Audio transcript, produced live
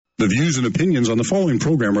The views and opinions on the following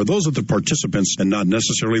program are those of the participants and not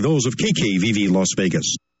necessarily those of KKVV Las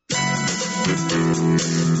Vegas.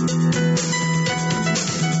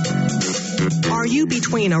 Are you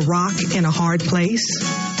between a rock and a hard place?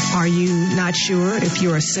 Are you not sure if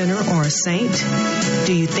you're a sinner or a saint?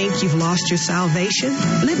 Do you think you've lost your salvation?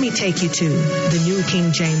 Let me take you to the New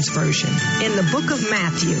King James Version. In the book of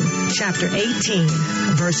Matthew, chapter 18,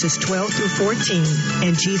 verses 12 through 14,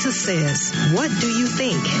 and Jesus says, "What do you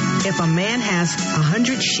think? If a man has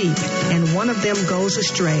 100 sheep and one of them goes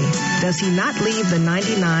astray, does he not leave the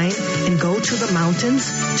 99 and go to the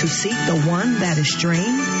mountains to seek the one that is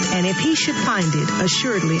straying? And if he should find it,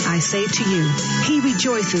 assuredly I say to you, he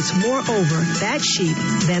rejoices more over that sheep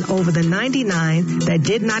than over the 99 that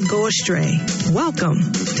did not go astray."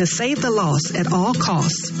 Welcome to Save the Lost at All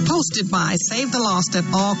Costs, hosted by Save the Lost at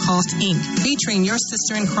All Costs, Inc., featuring your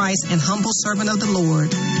sister in Christ and humble servant of the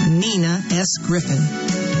Lord, Nina S. Griffin.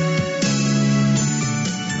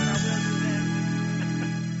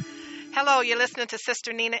 Hello, you're listening to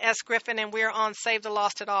Sister Nina S. Griffin, and we're on Save the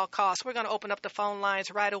Lost at All Costs. We're going to open up the phone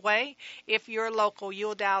lines right away. If you're local,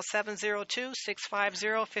 you'll dial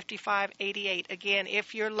 702-650-5588. Again,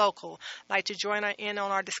 if you're local, like to join in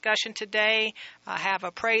on our discussion today, have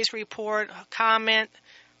a praise report, a comment,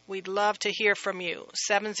 we'd love to hear from you.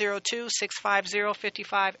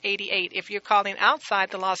 702-650-5588. If you're calling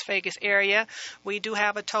outside the Las Vegas area, we do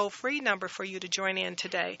have a toll-free number for you to join in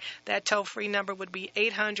today. That toll-free number would be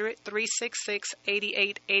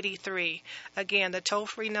 800-366-8883. Again, the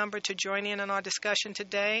toll-free number to join in on our discussion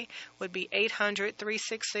today would be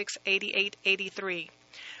 800-366-8883.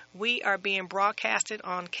 We are being broadcasted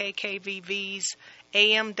on KKVV's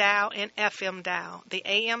AM dial and FM dial. The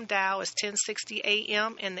AM dial is 1060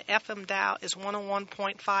 AM and the FM dial is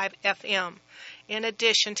 101.5 FM. In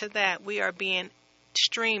addition to that, we are being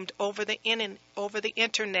streamed over the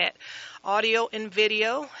internet, audio and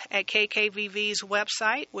video at KKVV's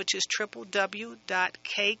website, which is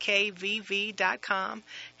www.kkvv.com.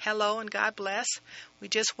 Hello and God bless. We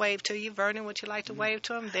just waved to you. Vernon, would you like to wave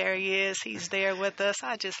to him? There he is. He's there with us.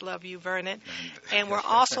 I just love you, Vernon. And we're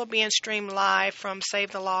also being streamed live from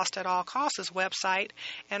Save the Lost at All Costs' website.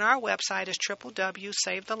 And our website is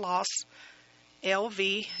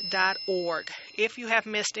www.savethelostlv.org. If you have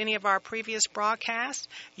missed any of our previous broadcasts,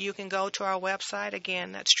 you can go to our website.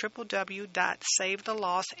 Again, that's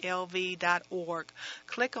www.savethelostlv.org.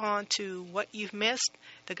 Click on to what you've missed.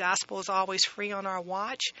 The gospel is always free on our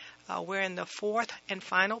watch. We're in the fourth and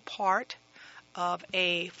final part of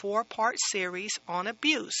a 4-part series on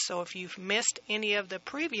abuse. So if you've missed any of the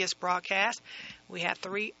previous broadcasts, we have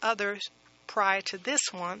 3 others prior to this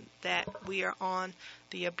one that we are on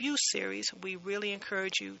the abuse series. We really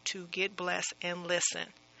encourage you to get blessed and listen.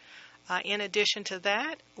 In addition to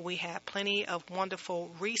that, we have plenty of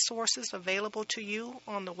wonderful resources available to you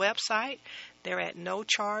on the website. They're at no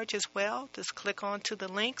charge as well. Just click on to the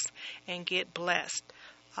links and get blessed.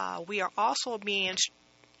 We are also being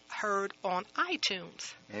heard on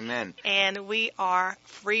iTunes. Amen. And we are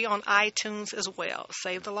free on iTunes as well.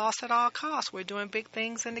 Save the Lost at all costs. We're doing big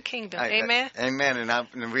things in the kingdom. Amen? Amen. And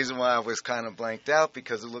the reason why I was kind of blanked out,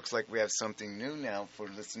 because it looks like we have something new now for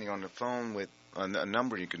listening on the phone with a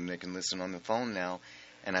number they can listen on the phone now.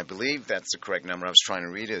 And I believe that's the correct number. I was trying to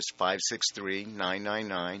read it. It's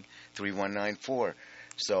 563-999-3194.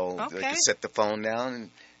 So they can set the phone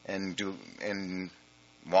down and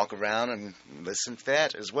walk around and listen to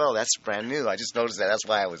that as well. That's brand new. I just noticed that. That's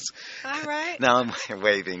why I was. All right. Now I'm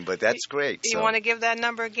waving, but that's great. You want to give that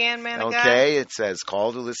number again, man of God? Okay. It says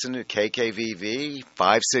call to listen to KKVV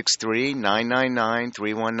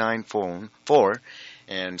 563-999-3194.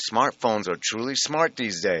 And smartphones are truly smart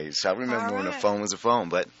these days. I remember when a phone was a phone,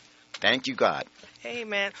 but thank you, God.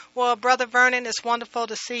 Amen. Well, Brother Vernon, it's wonderful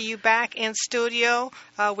to see you back in studio.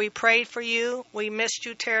 We prayed for you. We missed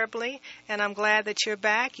you terribly, and I'm glad that you're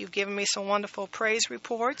back. You've given me some wonderful praise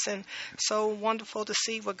reports, and so wonderful to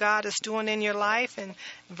see what God is doing in your life. And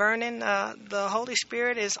Vernon, the Holy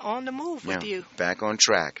Spirit is on the move with you. Back on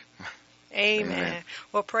track. Amen.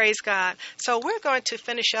 Well, praise God. So we're going to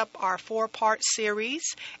finish up our 4-part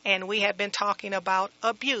series, and we have been talking about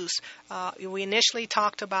abuse. We initially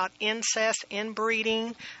talked about incest,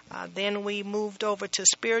 inbreeding. Then we moved over to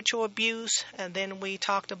spiritual abuse, and then we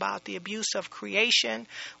talked about the abuse of creation.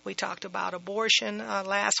 We talked about abortion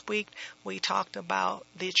last week. We talked about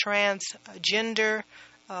the transgender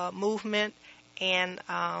movement, and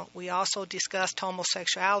we also discussed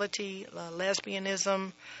homosexuality,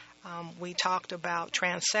 lesbianism, We talked about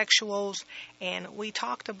transsexuals, and we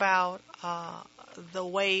talked about the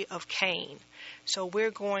way of Cain. So we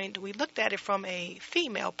looked at it from a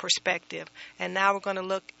female perspective, and now we're going to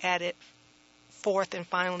look at it fourth and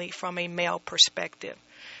finally from a male perspective.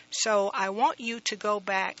 So I want you to go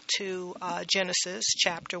back to Genesis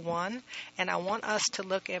chapter 1, and I want us to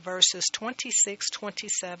look at verses 26,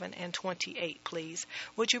 27, and 28, please.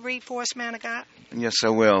 Would you read for us, man of God? Yes, I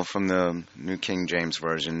will, from the New King James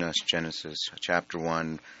Version. That's Genesis chapter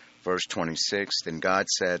 1, verse 26. Then God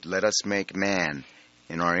said, "Let us make man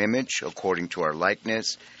in our image, according to our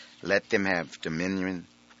likeness. Let them have dominion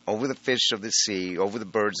over the fish of the sea, over the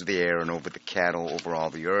birds of the air, and over the cattle, over all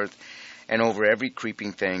the earth, and over every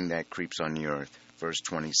creeping thing that creeps on the earth." Verse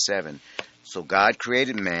 27. So God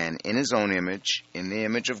created man in his own image. In the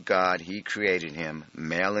image of God he created him.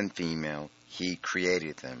 Male and female he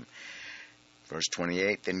created them. Verse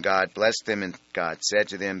 28. Then God blessed them, and God said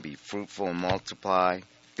to them, "Be fruitful and multiply.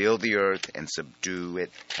 Fill the earth and subdue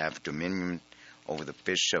it. Have dominion over the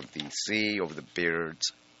fish of the sea, over the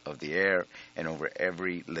birds of the air, and over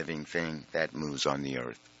every living thing that moves on the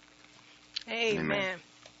earth." Amen.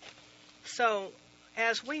 So,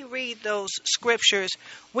 as we read those scriptures,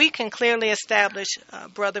 we can clearly establish,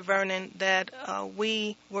 Brother Vernon, that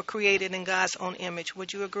we were created in God's own image.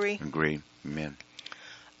 Would you agree? Agree. Amen.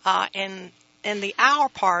 And the our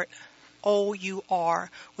part,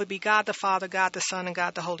 O-U-R, would be God the Father, God the Son, and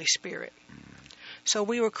God the Holy Spirit. So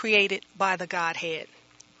we were created by the Godhead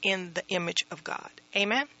in the image of God.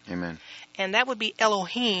 Amen? Amen. And that would be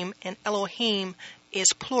Elohim, and Elohim is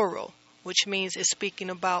plural, which means it's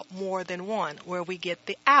speaking about more than one, where we get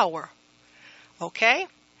the our. Okay?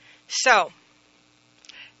 So,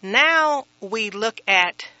 now we look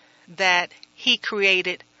at that he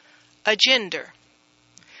created a gender.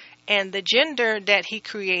 And the gender that he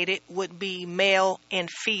created would be male and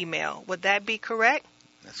female. Would that be correct?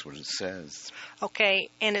 That's what it says. Okay,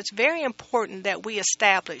 and it's very important that we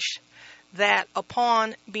establish that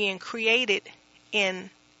upon being created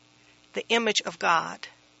in the image of God,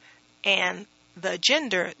 and the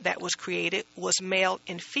gender that was created was male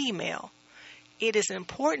and female, it is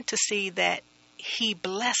important to see that he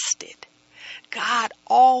blessed it. God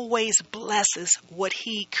always blesses what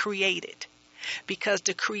he created, because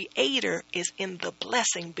the creator is in the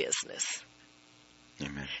blessing business.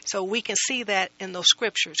 Amen. So we can see that in those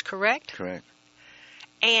scriptures, correct? Correct.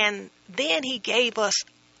 And then he gave us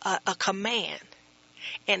a command,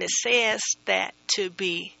 and it says that to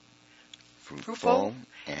be fruitful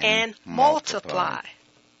and multiply.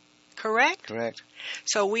 Correct? Correct.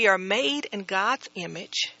 So we are made in God's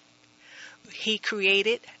image. He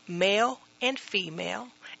created male and female.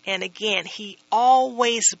 And again, he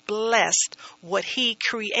always blessed what he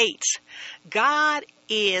creates. God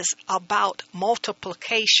is about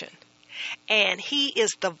multiplication, and he is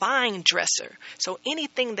the vine dresser. So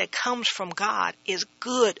anything that comes from God is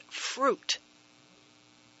good fruit.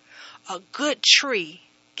 A good tree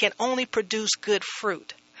can only produce good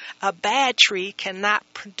fruit. A bad tree cannot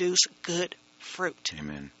produce good fruit.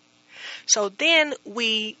 Amen. So then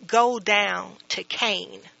we go down to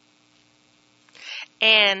Cain.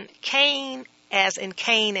 And Cain, as in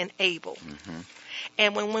Cain and Abel. Mm-hmm.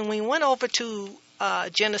 And when we went over to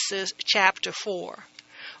Genesis chapter 4,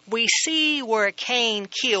 we see where Cain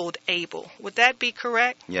killed Abel. Would that be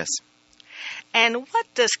correct? Yes. And what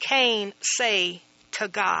does Cain say to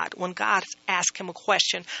God when God asks him a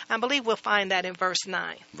question? I believe we'll find that in verse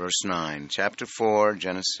 9. Verse 9, chapter 4,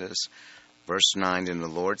 Genesis, verse 9. And the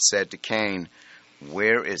Lord said to Cain,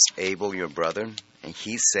 "Where is Abel your brother?" And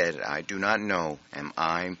he said, "I do not know. Am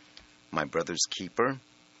I my brother's keeper?"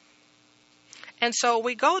 And so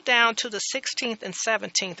we go down to the 16th and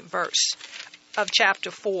 17th verse of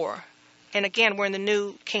chapter 4. And again, we're in the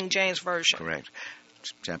New King James Version. Correct.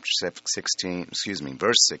 Chapter 16,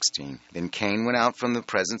 verse 16. Then Cain went out from the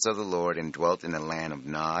presence of the Lord and dwelt in the land of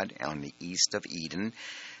Nod on the east of Eden.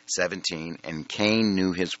 17. And Cain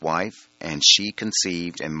knew his wife, and she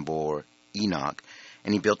conceived and bore Enoch.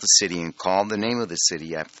 And he built a city and called the name of the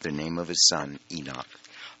city after the name of his son, Enoch.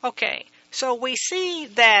 Okay, so we see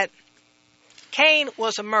that Cain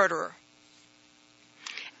was a murderer.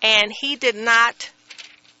 And he did not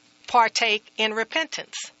partake in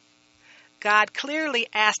repentance. God clearly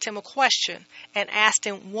asked him a question and asked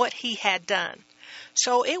him what he had done.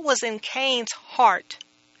 So it was in Cain's heart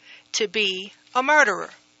to be a murderer.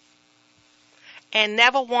 And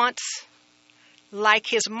never once, like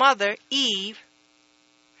his mother, Eve,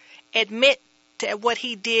 admit that what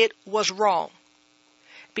he did was wrong.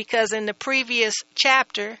 Because in the previous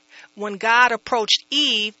chapter, when God approached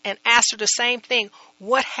Eve and asked her the same thing,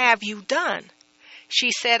 "What have you done?"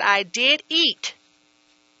 She said, I did eat,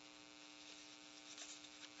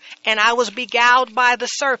 and I was beguiled by the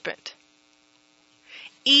serpent.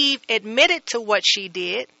 Eve admitted to what she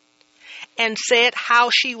did and said how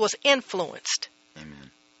she was influenced.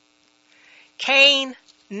 Amen. Cain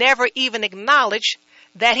never even acknowledged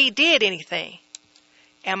that he did anything.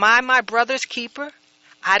 Am I my brother's keeper?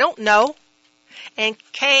 I don't know. And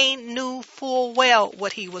Cain knew full well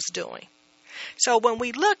what he was doing. So when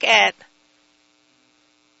we look at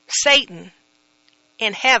Satan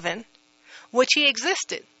in heaven, which he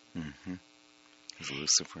existed, Mm-hmm. He's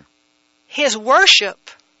Lucifer. his worship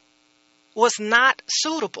was not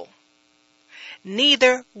suitable.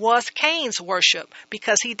 Neither was Cain's worship,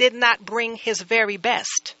 because he did not bring his very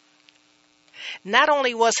best. Not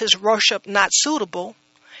only was his worship not suitable,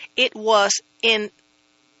 it was in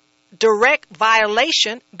direct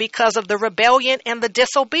violation because of the rebellion and the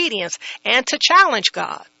disobedience, and to challenge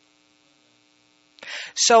God.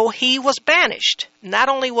 So he was banished. Not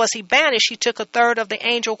only was he banished, he took a third of the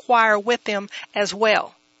angel choir with him as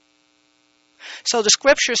well. So the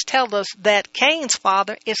scriptures tell us that Cain's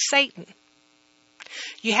father is Satan.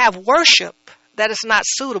 You have worship that is not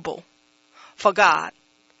suitable for God,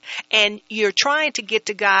 and you're trying to get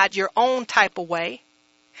to God your own type of way.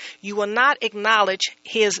 You will not acknowledge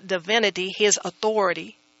his divinity, his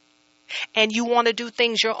authority, and you want to do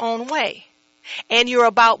things your own way. And you're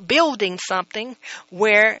about building something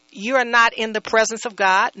where you are not in the presence of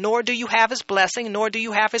God, nor do you have his blessing, nor do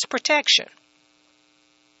you have his protection.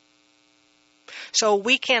 So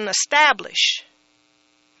we can establish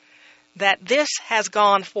that this has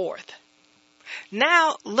gone forth.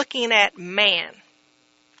 Now looking at man.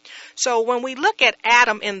 So when we look at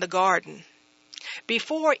Adam in the garden,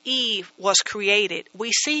 before Eve was created,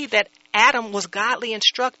 we see that Adam was godly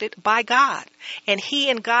instructed by God, and he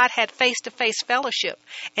and God had face-to-face fellowship,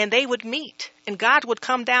 and they would meet, and God would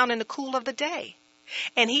come down in the cool of the day,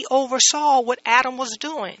 and he oversaw what Adam was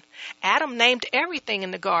doing. Adam named everything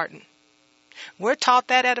in the garden. We're taught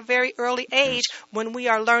that at a very early age when we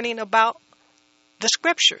are learning about the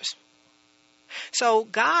scriptures. So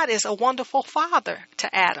God is a wonderful father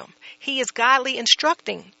to Adam. He is godly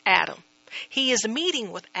instructing Adam. He is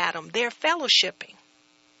meeting with Adam. They're fellowshipping.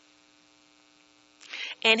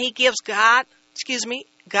 And he gives God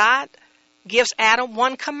gives Adam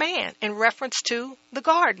one command in reference to the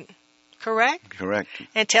garden. Correct? Correct.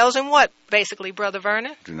 And tells him what, basically, Brother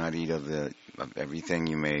Vernon? Do not eat of everything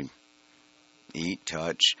you may eat,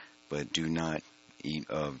 touch, but do not eat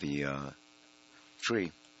of the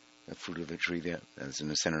tree, the fruit of the tree that's in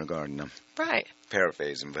the center of the garden. I'm Right.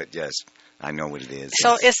 paraphrasing, but yes, I know what it is.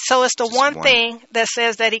 So it's the just one thing that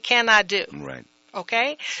says that he cannot do. Right.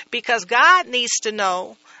 Okay? Because God needs to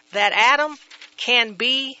know that Adam can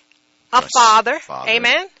be a father.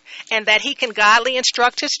 Amen? And that he can godly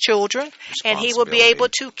instruct his children, and he will be able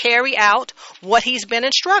to carry out what he's been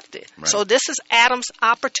instructed. Right. So this is Adam's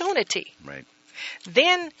opportunity. Right.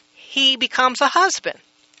 Then he becomes a husband.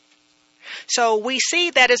 So we see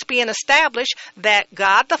that it's being established that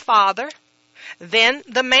God the Father, then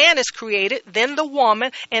the man is created, then the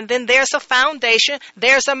woman, and then there's a foundation,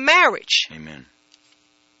 there's a marriage. Amen.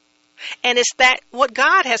 And it's that what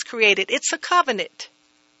God has created. It's a covenant.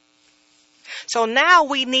 So now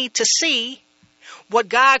we need to see what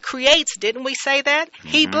God creates. Didn't we say that? Mm-hmm.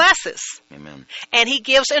 He blesses. Amen. And he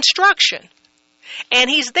gives instruction. And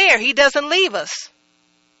he's there. He doesn't leave us.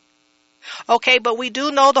 Okay, but we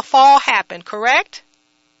do know the fall happened, correct?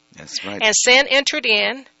 That's right. And sin entered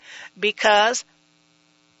in because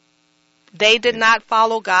they did not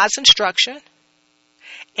follow God's instruction.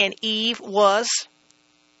 And Eve was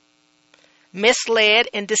misled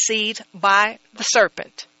and deceived by the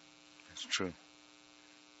serpent. That's true.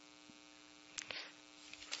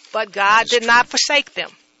 But God did not forsake them.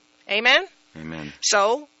 Amen? Amen.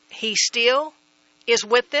 So he still is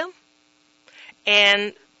with them.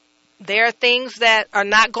 And there are things that are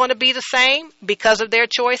not going to be the same because of their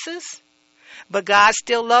choices. But God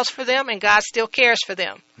still loves for them, and God still cares for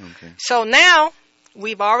them. Okay. So now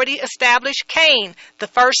we've already established Cain, the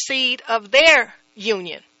first seed of their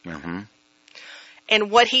union. Mm-hmm. And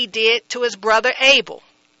what he did to his brother Abel.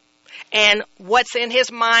 And what's in his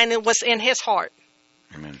mind and what's in his heart.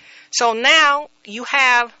 Amen. So now you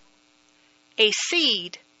have a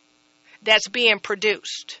seed that's being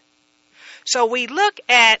produced. So we look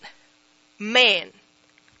at men,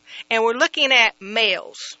 and we're looking at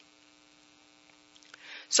males.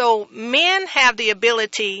 So men have the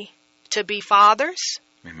ability to be fathers,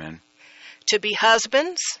 Amen. to be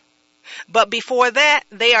husbands, but before that,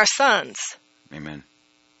 they are sons. Amen.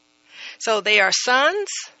 So they are sons,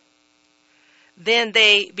 then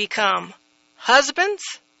they become husbands,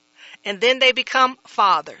 and then they become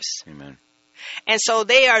fathers. Amen. And so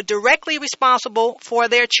they are directly responsible for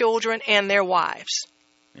their children and their wives.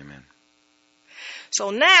 Amen.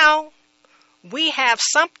 So now we have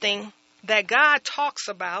something that God talks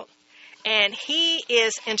about, and he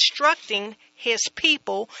is instructing his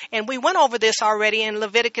people. And we went over this already in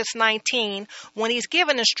Leviticus 19 when he's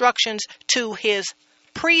given instructions to his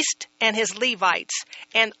priest and his Levites.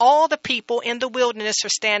 And all the people in the wilderness are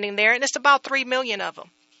standing there, and it's about 3 million of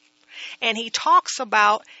them. And he talks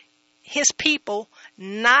about his people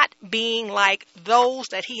not being like those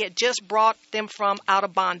that he had just brought them from out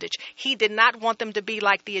of bondage. He did not want them to be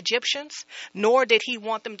like the Egyptians, nor did he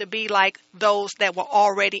want them to be like those that were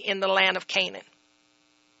already in the land of Canaan.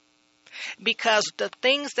 Because the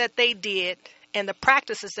things that they did and the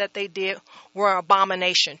practices that they did were an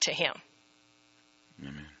abomination to him.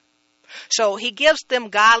 Amen. So he gives them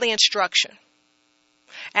godly instruction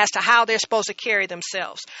as to how they're supposed to carry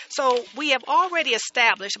themselves. So we have already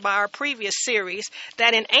established by our previous series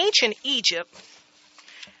that in ancient Egypt,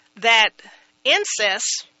 that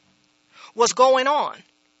incest was going on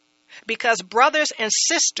because brothers and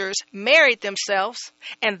sisters married themselves,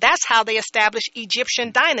 and that's how they established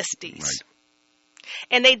Egyptian dynasties. Right.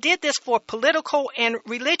 And they did this for political and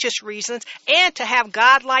religious reasons and to have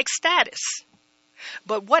godlike status.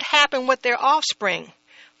 But what happened with their offspring?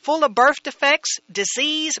 Full of birth defects,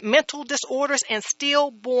 disease, mental disorders, and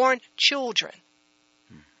stillborn children.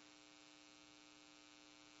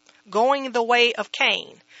 Going the way of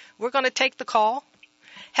Cain. We're going to take the call.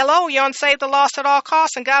 Hello, you're on Save the Lost at All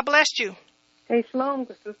Costs, and God bless you. Hey, Shalom,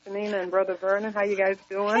 Sister Nina and Brother Vernon. How you guys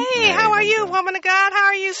doing? Hey, how are you, woman of God? How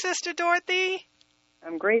are you, Sister Dorothy?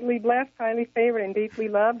 I'm greatly blessed, highly favored, and deeply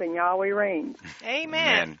loved, and Yahweh reigns.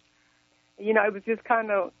 Amen. You know, it was just kind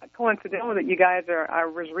of coincidental that you guys I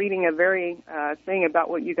was reading a very thing about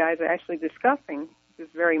what you guys are actually discussing this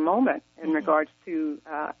very moment in regards to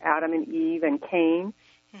Adam and Eve and Cain.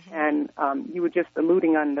 And you were just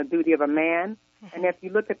alluding on the duty of a man. And if you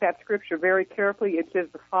look at that scripture very carefully, it says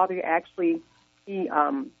the Father actually, he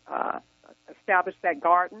established that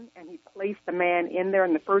garden, and he placed the man in there,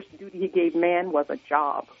 and the first duty he gave man was a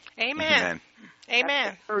job. Amen. Amen.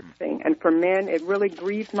 That's the first thing. And for men, it really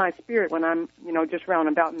grieves my spirit when I'm, just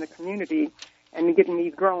roundabout in the community and getting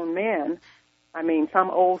these grown men, I mean, some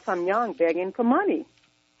old, some young, begging for money.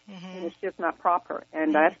 And it's just not proper.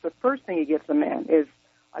 And that's the first thing he gives a man is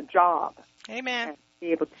a job. Amen. And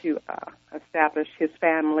be able to establish his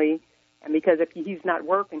family. And because if he's not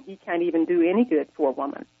working, he can't even do any good for a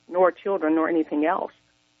woman, nor children, nor anything else.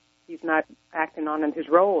 He's not acting on his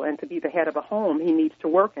role, and to be the head of a home, he needs to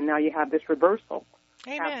work. And now you have this reversal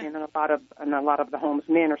happening in a lot of the homes.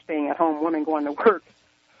 Men are staying at home, women going to work.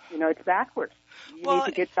 It's backwards. You need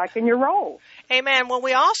to get back in your role. Amen. Well,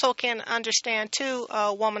 we also can understand too,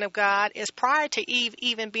 woman of God, is prior to Eve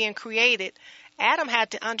even being created, Adam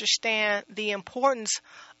had to understand the importance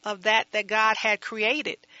of that God had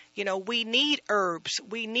created. We need herbs,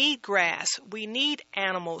 we need grass, we need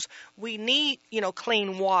animals, we need,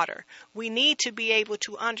 clean water. We need to be able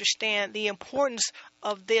to understand the importance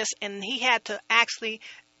of this, and he had to actually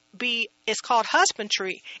it's called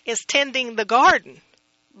husbandry, it's tending the garden.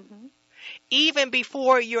 Even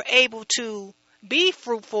before you're able to be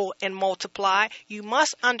fruitful and multiply, you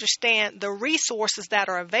must understand the resources that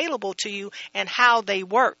are available to you and how they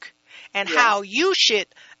work and how you should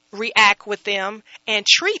react with them and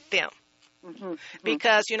treat them.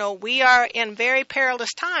 Because, we are in very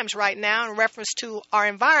perilous times right now in reference to our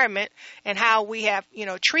environment and how we have,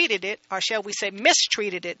 treated it, or shall we say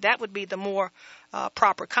mistreated it. That would be the more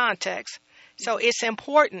proper context. So it's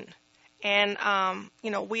important. And,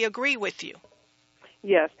 we agree with you.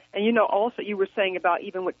 Yes. And, also you were saying about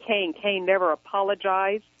even with Cain never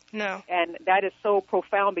apologized. No. And that is so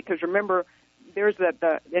profound because remember, there's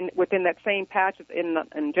within that same passage in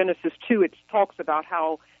Genesis 2, it talks about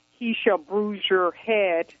how he shall bruise your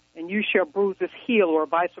head and you shall bruise his heel, or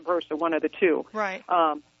vice versa, one of the two. Right.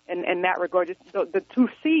 And in that regard, it's the two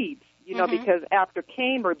seeds, because after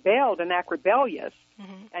Cain rebelled and act rebellious,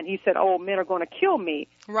 and he said, "Oh, men are going to kill me."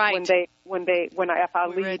 Right. If I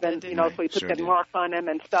leave, and so he put that mark on him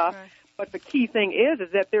and stuff. Right. But the key thing is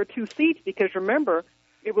that there are two seeds, because remember,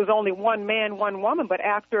 it was only one man, one woman. But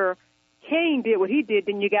after Cain did what he did,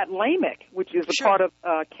 then you got Lamech, which is a part of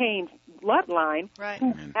Cain's bloodline,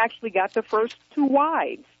 who actually got the first two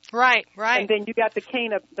wives. Right. And then you got the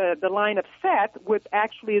Cain of the line of Seth, which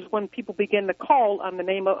actually is when people begin to call on the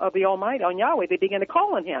name of the Almighty, on Yahweh. They begin to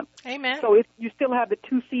call on Him. Amen. So you still have the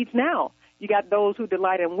two seeds now. You got those who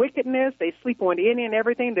delight in wickedness. They sleep on any and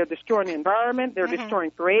everything. They're destroying the environment. They're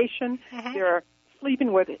destroying creation. They're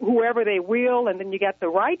sleeping with whoever they will, and then you got the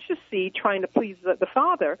righteous seed trying to please the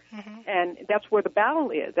Father, and that's where the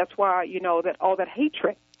battle is. That's why, that all that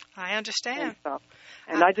hatred. I understand. And stuff.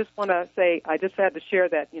 And I just want to say, I just had to share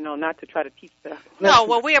that, not to try to teach the... No,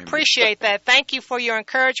 well, we appreciate that. Thank you for your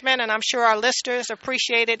encouragement, and I'm sure our listeners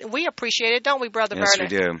appreciate it. We appreciate it, don't we, Brother Yes,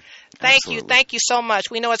 Vernon? we do. Thank Absolutely. you. Thank you so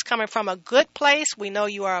much. We know it's coming from a good place. We know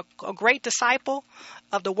you are a great disciple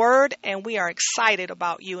of the Word, and we are excited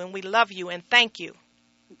about you, and we love you, and thank you.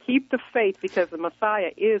 Keep the faith, because the Messiah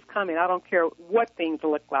is coming. I don't care what things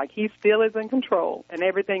look like. He still is in control, and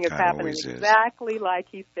everything is God happening always is. exactly like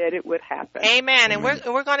he said it would happen. Amen. And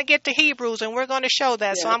we're going to get to Hebrews, and we're going to show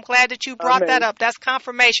that. So Yes. I'm glad that you brought that Amen. up. That's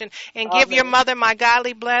confirmation. And give your Amen. mother my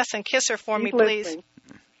godly bless and kiss her for She's me, please. listening.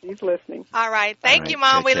 She's listening. All right. Thank All you,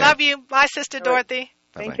 right. Mom. Take We care. love you. Bye, Sister All right. Dorothy.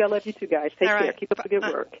 Thank Bye-bye. you. I love you too, guys. Take All care. right. Keep up the good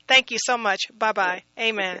work. Thank you so much. Bye-bye.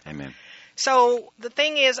 Amen. Amen. So the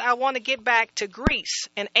thing is, I want to get back to Greece,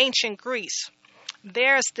 in ancient Greece.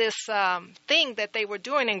 There's this thing that they were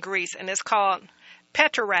doing in Greece, and it's called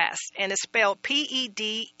pederast, and it's spelled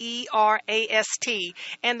Pederast,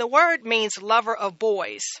 and the word means lover of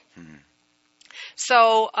boys.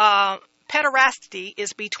 So pederasty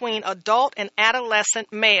is between adult and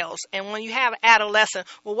adolescent males, and when you have adolescent,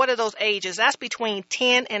 well, what are those ages? That's between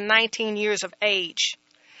 10 and 19 years of age.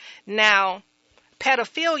 Now,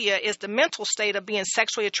 pedophilia is the mental state of being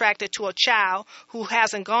sexually attracted to a child who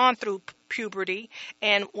hasn't gone through puberty.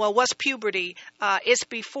 And, well, what's puberty? It's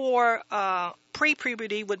before,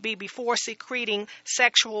 pre-puberty would be before secreting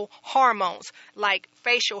sexual hormones, like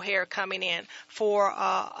facial hair coming in. For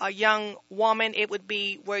a young woman, it would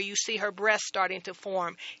be where you see her breasts starting to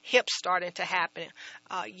form, hips starting to happen,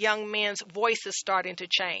 young men's voices starting to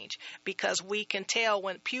change, because we can tell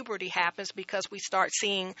when puberty happens because we start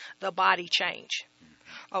seeing the body change.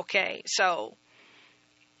 Okay, so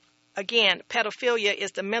again, pedophilia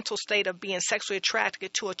is the mental state of being sexually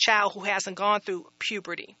attracted to a child who hasn't gone through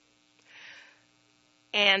puberty.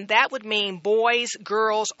 And that would mean boys,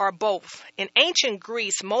 girls, or both. In ancient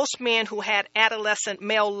Greece, most men who had adolescent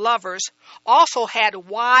male lovers also had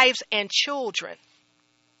wives and children.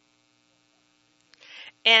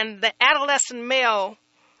 And the adolescent male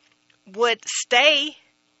would stay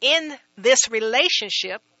in this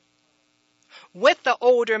relationship with the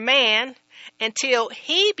older man until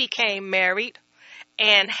he became married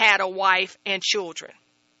and had a wife and children.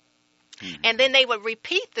 And then they would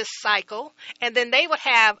repeat this cycle, and then they would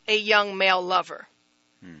have a young male lover.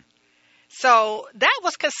 So that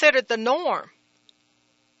was considered the norm.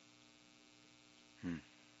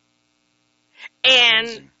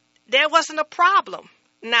 And there wasn't a problem.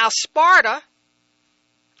 Now, Sparta,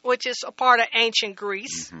 which is a part of ancient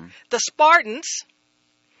Greece, the Spartans,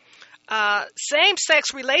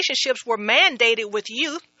 same-sex relationships were mandated with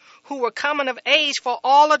youth who were coming of age for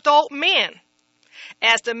all adult men,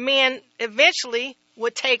 as the men eventually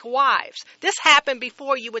would take wives. This happened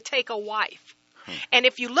before you would take a wife. And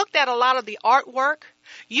if you looked at a lot of the artwork,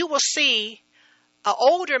 you will see an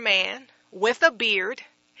older man with a beard,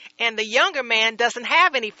 and the younger man doesn't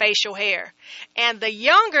have any facial hair. And the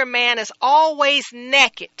younger man is always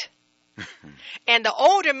naked. And the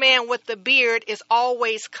older man with the beard is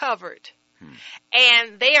always covered.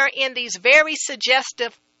 And they are in these very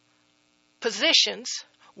suggestive positions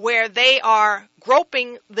where they are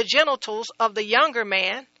groping the genitals of the younger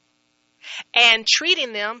man and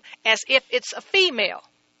treating them as if it's a female.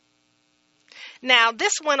 Now,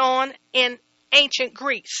 this went on in ancient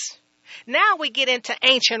Greece. Now we get into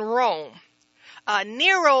ancient Rome.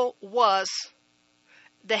 Nero was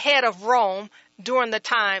the head of Rome during the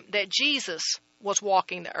time that Jesus was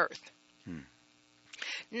walking the earth.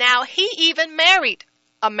 Now, he even married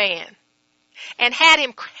a man and had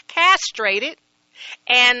him castrated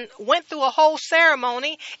and went through a whole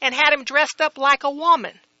ceremony and had him dressed up like a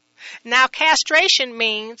woman. Now, castration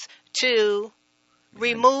means to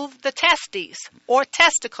remove the testes or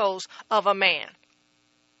testicles of a man.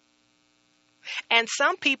 And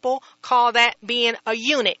some people call that being a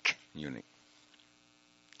eunuch.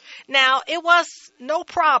 Now, it was no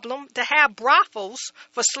problem to have brothels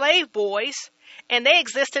for slave boys, and they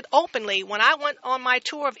existed openly. When I went on my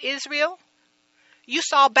tour of Israel, you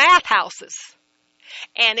saw bathhouses.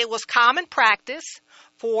 And it was common practice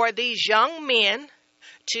for these young men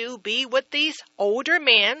to be with these older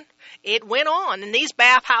men. It went on, and these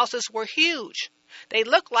bathhouses were huge. They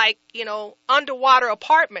looked like, underwater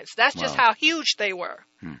apartments. That's just how huge they were.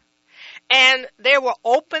 And there were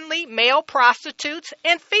openly male prostitutes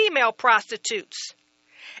and female prostitutes.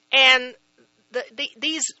 And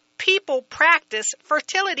these people practiced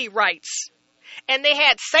fertility rites. And they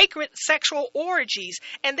had sacred sexual orgies,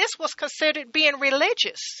 and this was considered being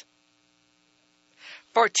religious.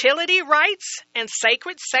 Fertility rites and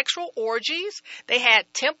sacred sexual orgies. They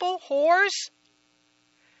had temple whores,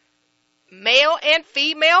 male and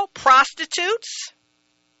female prostitutes.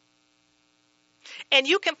 And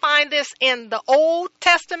you can find this in the Old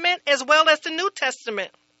Testament as well as the New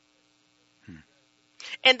Testament.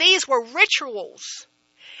 And these were rituals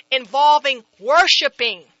involving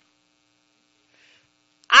worshiping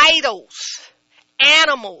idols,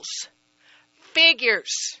 animals,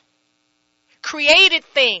 figures, created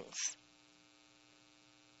things.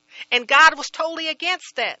 And God was totally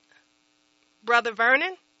against that, Brother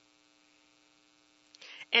Vernon.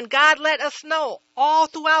 And God let us know all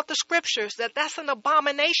throughout the scriptures that that's an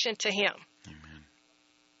abomination to him. Amen.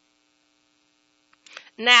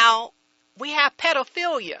 Now, we have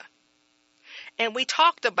pedophilia. And we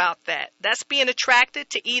talked about that. That's being attracted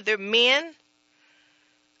to either boys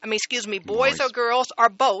or girls, or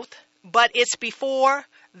both. But it's before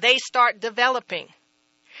they start developing.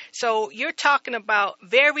 So you're talking about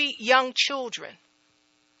very young children.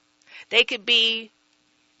 They could be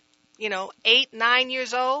 8, 9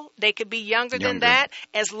 years old. They could be younger than that,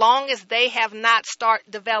 as long as they have not start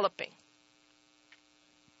developing.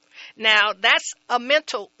 Now, that's a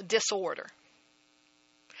mental disorder.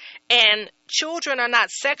 And children are not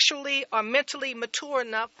sexually or mentally mature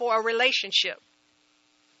enough for a relationship.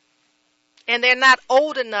 And they're not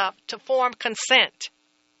old enough to form consent.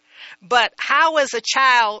 But how is a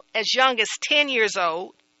child as young as 10 years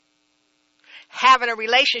old having a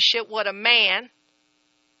relationship with a man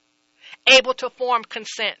able to form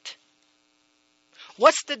consent?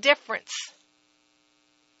 What's the difference?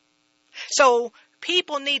 So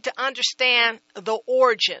people need to understand the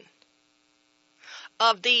origin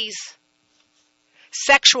of these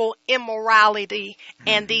sexual immorality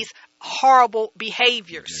and these horrible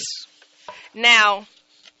behaviors. Now,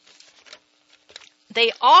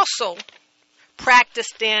 they also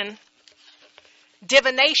practiced in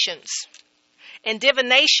divinations. And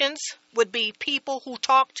divinations would be people who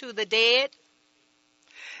talk to the dead.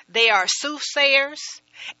 They are soothsayers,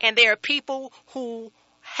 and they are people who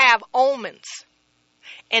have omens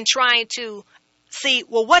and trying to see,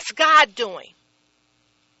 well, what's God doing?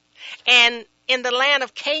 And in the land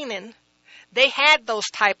of Canaan, they had those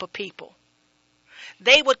type of people.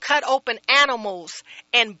 They would cut open animals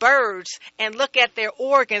and birds and look at their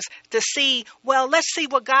organs to see, well, let's see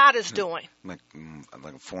what God is doing. Like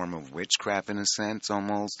a form of witchcraft in a sense,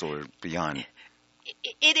 almost, or beyond?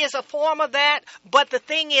 It is a form of that, but the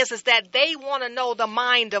thing is that they want to know the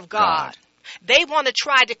mind of God. They want to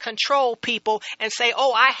try to control people and say,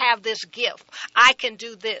 oh, I have this gift. I can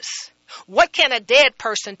do this. What can a dead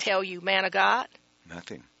person tell you, man of God?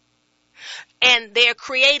 Nothing. And they're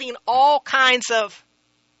creating all kinds of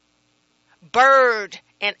bird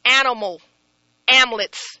and animal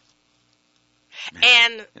amulets.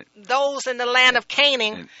 And those in the land of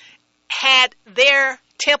Canaan had their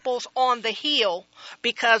temples on the hill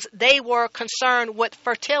because they were concerned with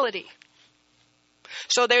fertility.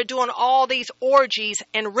 So they're doing all these orgies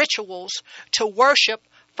and rituals to worship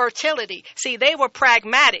fertility. See, they were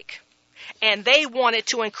pragmatic. And they wanted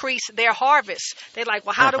to increase their harvest. They're like,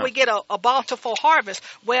 well, how do we get a bountiful harvest?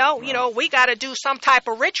 Well, we got to do some type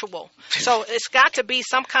of ritual. So it's got to be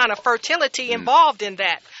some kind of fertility involved in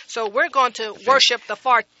that. So we're going to worship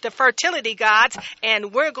the fertility gods,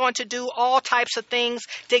 and we're going to do all types of things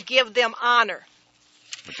to give them honor.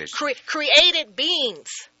 Created beings.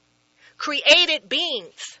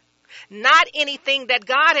 Not anything that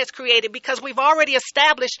God has created, because we've already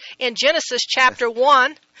established in Genesis chapter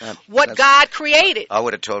 1 what God created. I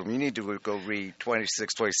would have told him, you need to go read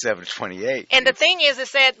 26, 27, 28. And the thing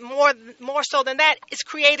is that more so than that, it's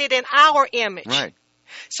created in our image. Right.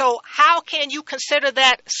 So how can you consider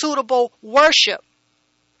that suitable worship?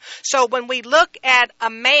 So when we look at a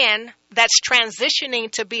man that's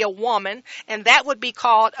transitioning to be a woman, and that would be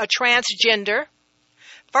called a transgender,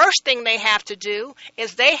 first thing they have to do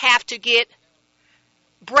is they have to get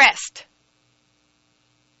breasts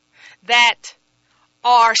that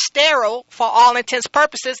are sterile for all intents and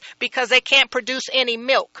purposes because they can't produce any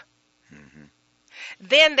milk. Mm-hmm.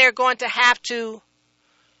 Then they're going to have to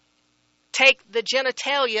take the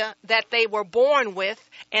genitalia that they were born with,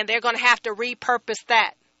 and they're going to have to repurpose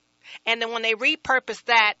that. And then when they repurpose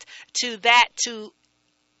that to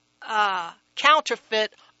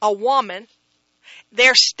counterfeit a woman,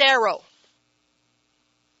 they're sterile.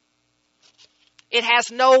 It has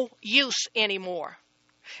no use anymore.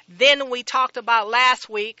 Then we talked about last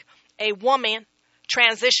week a woman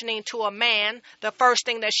transitioning to a man. The first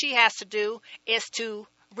thing that she has to do is to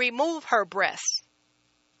remove her breasts.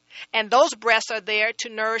 And those breasts are there to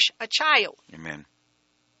nourish a child. Amen.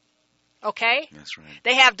 Okay? That's right.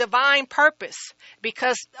 They have divine purpose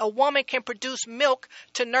because a woman can produce milk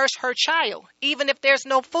to nurse her child, even if there's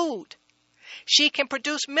no food. She can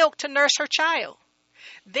produce milk to nurse her child.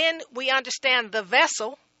 Then we understand the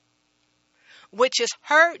vessel, which is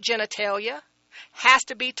her genitalia, has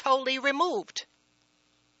to be totally removed.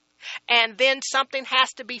 And then something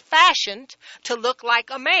has to be fashioned to look like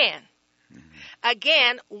a man.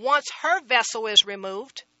 Again, once her vessel is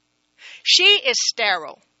removed, she is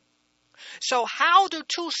sterile. So how do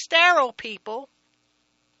two sterile people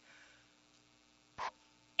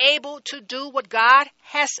able to do what God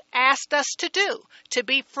has asked us to do, to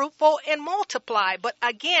be fruitful and multiply? But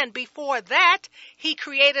again, before that, he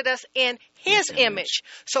created us in his image.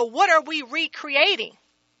 So what are we recreating?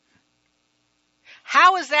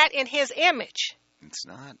 How is that in his image? It's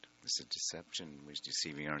not. It's a deception. We're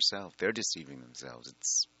deceiving ourselves. They're deceiving themselves.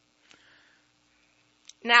 It's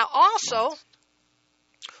now also,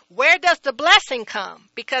 where does the blessing come?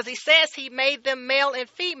 Because he says he made them male and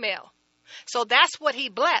female. So that's what he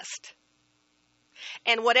blessed.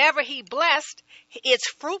 And whatever he blessed, it's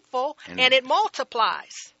fruitful and it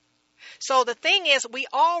multiplies. So the thing is, we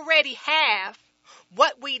already have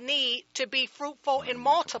what we need to be fruitful and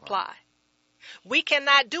multiply. We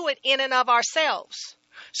cannot do it in and of ourselves.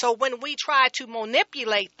 So when we try to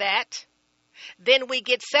manipulate that, then we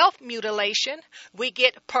get self-mutilation, we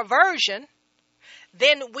get perversion,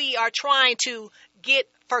 then we are trying to get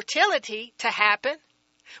fertility to happen,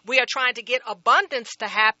 we are trying to get abundance to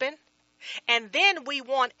happen, and then we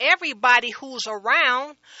want everybody who's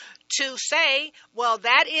around to say, well,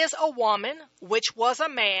 that is a woman, which was a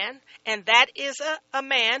man, and that is a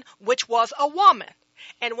man, which was a woman.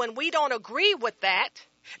 And when we don't agree with that,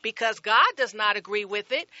 because God does not agree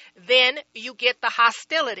with it, then you get the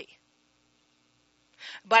hostility.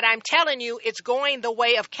 But I'm telling you, it's going the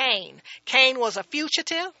way of Cain. Cain was a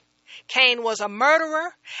fugitive, Cain was a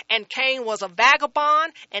murderer, and Cain was a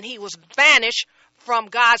vagabond, and he was banished from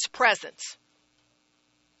God's presence.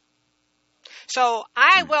 So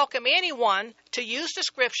I welcome anyone to use the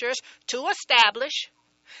scriptures to establish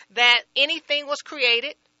that anything was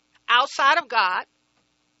created outside of God.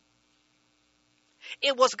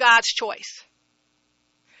 It was God's choice.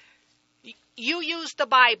 You use the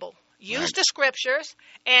Bible, use the scriptures,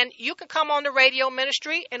 and you can come on the radio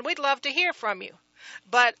ministry, and we'd love to hear from you.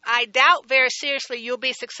 But I doubt very seriously you'll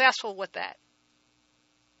be successful with that.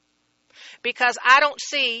 Because I don't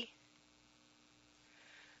see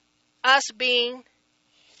us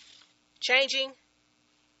changing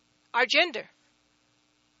our gender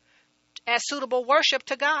as suitable worship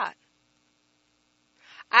to God.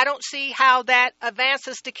 I don't see how that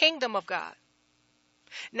advances the kingdom of God.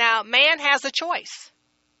 Now, man has a choice,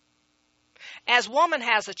 as woman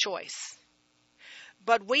has a choice.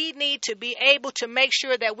 But we need to be able to make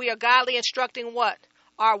sure that we are godly instructing what?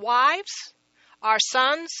 Our wives, our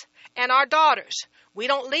sons, and our daughters. We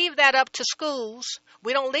don't leave that up to schools.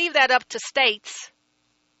 We don't leave that up to states.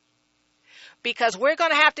 Because we're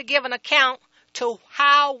going to have to give an account to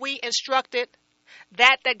how we instructed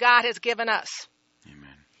that God has given us.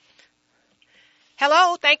 Amen.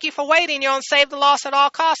 Hello, thank you for waiting. You're on Save the Lost at All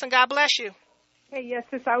Costs, and God bless you. Hey, yes,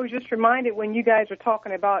 sis, I was just reminded when you guys were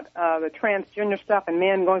talking about the transgender stuff and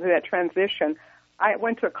men going through that transition. I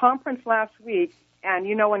went to a conference last week, and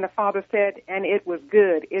you know when the Father said, and it was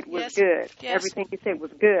good, it was good. Yes. Everything he said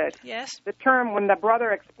was good. Yes. The term, when the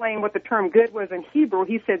brother explained what the term good was in Hebrew,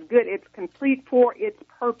 he said good, it's complete for its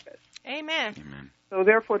purpose. Amen. Amen. So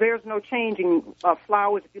therefore, there's no changing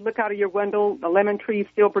flowers. If you look out of your window, the lemon tree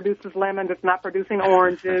still produces lemons. It's not producing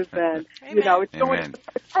oranges, and you know it's going to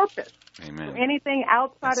its purpose. Amen. So anything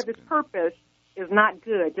outside of its purpose is not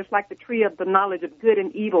good. Just like the tree of the knowledge of good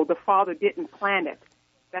and evil, the Father didn't plant it.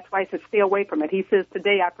 That's why he says stay away from it. He says,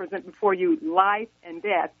 today I present before you life and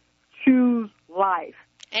death. Choose life.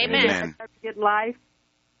 Amen. If you get life,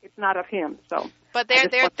 it's not of him. So, but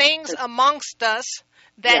there are things amongst us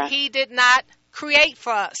that he did not create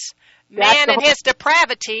for us. Man in his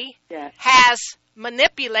depravity has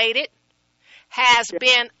manipulated, has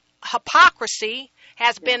been hypocrisy,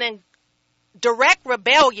 has been in direct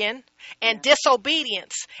rebellion and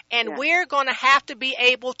disobedience. And we're going to have to be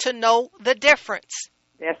able to know the difference.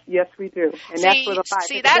 Yes, we do. And that's what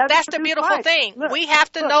the Bible that's the beautiful thing. Look, we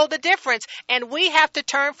have to know the difference, and we have to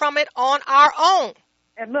turn from it on our own.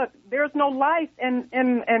 And look, there's no life in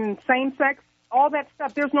same-sex, all that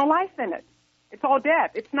stuff. There's no life in it. It's all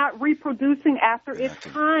death. It's not reproducing after its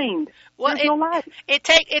kind. Well, There's no life. It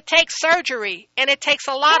takes surgery, and it takes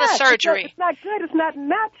a lot of Yes, surgery. It's not good. It's not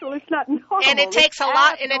natural. It's not normal. And it takes a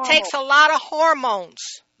lot, and it takes a lot of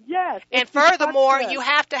hormones. Yes. And furthermore, you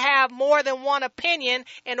have to have more than one opinion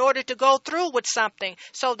in order to go through with something.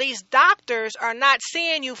 So these doctors are not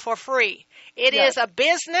seeing you for free. It is a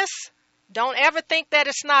business. Don't ever think that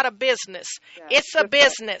it's not a business. It's a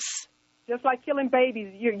business. Just like killing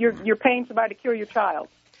babies, you're paying somebody to kill your child.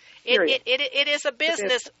 It is a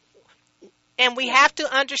business. And we have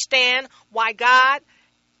to understand why God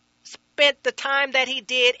spent the time that he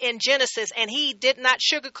did in Genesis, and he did not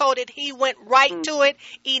sugarcoat it. He went right to it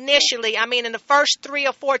initially. I mean, in the first 3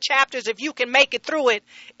 or 4 chapters, if you can make it through it,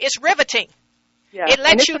 it's riveting. Yeah. It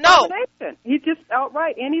lets you know. He just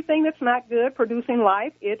outright, anything that's not good producing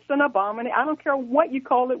life, it's an abomination. I don't care what you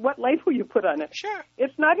call it, what label you put on it. Sure.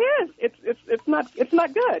 It's not his. It's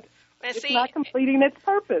not good. And it's not completing its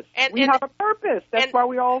purpose. We have a purpose. That's why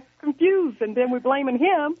we're all confused, and then we're blaming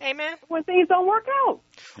him. Amen. When things don't work out.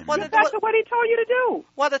 Well, get back to what he told you to do.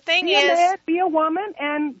 Well, the thing be is, a man, be a woman,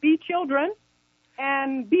 and be children,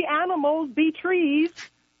 and be animals, be trees.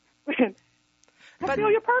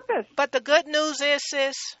 Fulfill your purpose. But the good news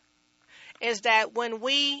is that when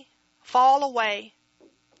we fall away,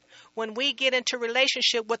 when we get into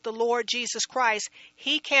relationship with the Lord Jesus Christ,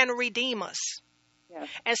 he can redeem us. Yes.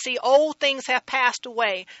 And see, old things have passed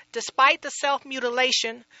away, despite the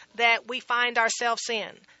self-mutilation that we find ourselves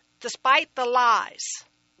in, despite the lies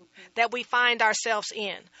that we find ourselves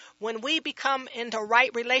in. When we become into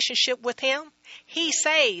right relationship with him, he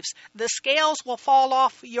saves. The scales will fall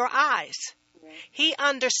off your eyes. He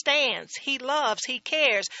understands, he loves, he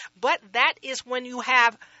cares. But that is when you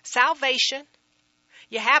have salvation,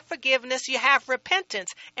 you have forgiveness, you have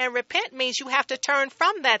repentance. And repent means you have to turn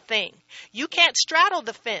from that thing. You can't straddle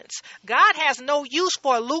the fence. God has no use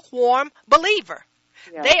for a lukewarm believer.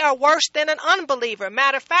 Yeah. They are worse than an unbeliever.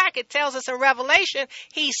 Matter of fact, it tells us in Revelation,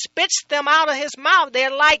 he spits them out of his mouth.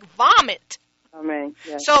 They're like vomit. Amen.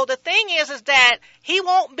 Yes. So the thing is that he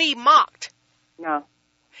won't be mocked. No.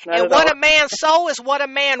 And what a man sows is what a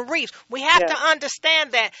man reaps. We have to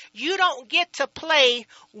understand that you don't get to play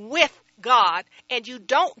with God, and you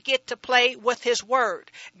don't get to play with his word.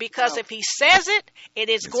 Because if he says it, it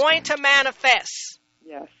is going to manifest.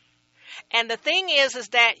 Yes. And the thing is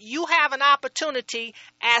that you have an opportunity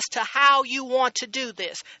as to how you want to do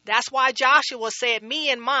this. That's why Joshua said, me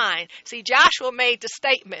and mine. See, Joshua made the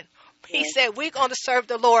statement. He said, we're going to serve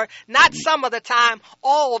the Lord, not some of the time,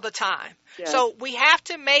 all the time. Yes. So we have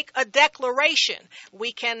to make a declaration.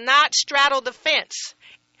 We cannot straddle the fence.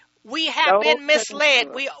 We have been misled.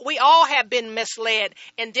 We all have been misled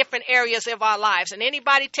in different areas of our lives. And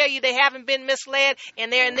anybody tell you they haven't been misled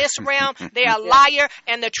and they're in this realm, they're a liar,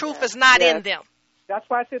 and the truth is not in them. That's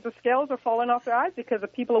why I said the scales are falling off their eyes, because the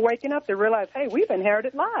people are waking up. They realize, hey, we've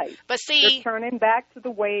inherited lies. But see, they're turning back to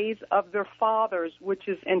the ways of their fathers, which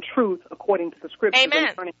is in truth according to the scriptures. Amen.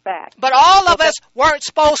 They're turning back. But all of us weren't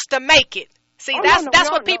supposed to make it. See, that's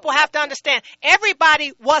what people have to understand.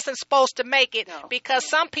 Everybody wasn't supposed to make it because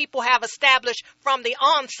some people have established from the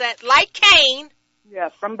onset, like Cain,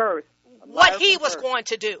 yes, from birth, what he was going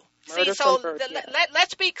to do. See, so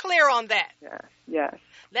let's be clear on that. Yes.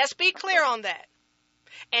 Let's be clear on that.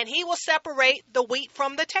 And he will separate the wheat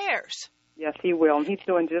from the tares. Yes, he will, and he's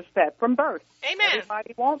doing just that from birth. Amen.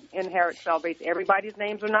 Everybody won't inherit salvation. Everybody's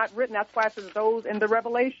names are not written. That's why it says those in the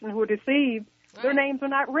Revelation who are deceived, their names are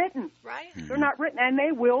not written. Right. They're not written, and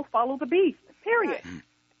they will follow the beast, period. Right.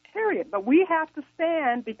 Period. But we have to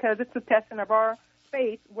stand because it's a testing of our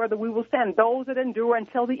faith whether we will stand. Those that endure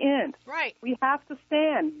until the end. Right. We have to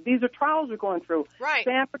stand. These are trials we're going through. Right.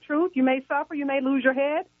 Stand for truth. You may suffer. You may lose your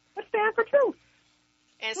head, but stand for truth.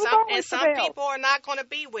 And some people are not going to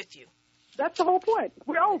be with you. That's the whole point.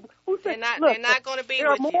 Who said, they're not going to be with you.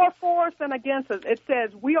 There are more for us than against us. It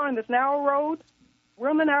says we are on this narrow road.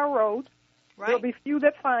 We're on the narrow road. Right. There'll be few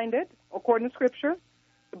that find it, according to Scripture.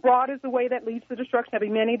 The broad is the way that leads to destruction. There'll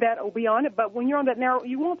be many that will be on it. But when you're on that narrow,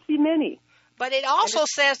 you won't see many. But it also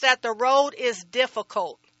says that the road is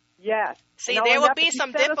difficult. Yes. See, there will be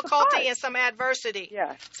some difficulty and some adversity.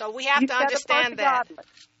 Yes. So we have to understand that.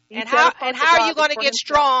 And how are you going to get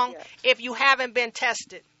strong if you haven't been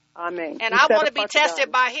tested? Amen. And I want to be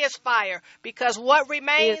tested by his fire, because what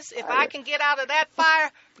remains, if I can get out of that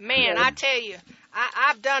fire, man, I tell you,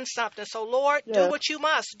 I've done something. So, Lord, do what you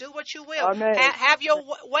must. Do what you will. Have your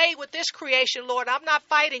way with this creation, Lord. I'm not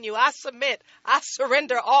fighting you. I submit. I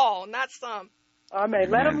surrender all, not some.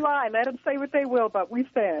 Amen. Let them lie. Let them say what they will, but we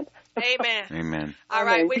stand. Amen. Amen. All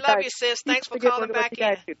right. Amen. We You love guys you, sis. keep Thanks for forgetting calling what back you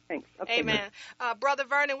in. guys do. Thanks. Okay. Amen. Brother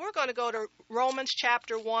Vernon, we're going to go to Romans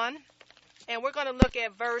chapter 1, and we're going to look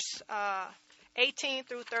at verse 18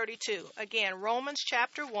 through 32. Again, Romans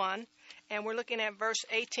chapter 1, and we're looking at verse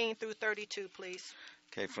 18 through 32, please.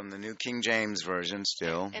 Okay, from the New King James Version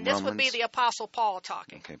still. And this would be Romans. the Apostle Paul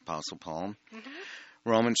talking. Okay, Apostle Paul. Mm-hmm.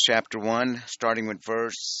 Romans chapter 1, starting with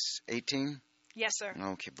verse 18. Yes, sir.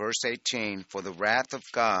 Okay, verse 18. For the wrath of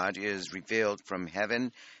God is revealed from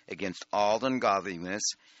heaven against all ungodliness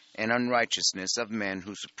and unrighteousness of men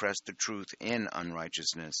who suppress the truth in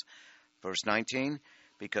unrighteousness. Verse 19.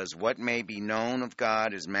 Because what may be known of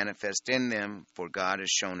God is manifest in them, for God has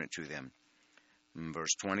shown it to them.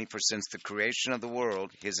 Verse 20, for since the creation of the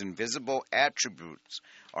world, his invisible attributes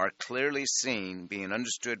are clearly seen, being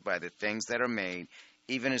understood by the things that are made,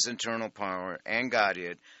 even his eternal power and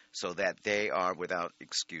Godhead, so that they are without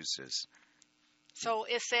excuses. So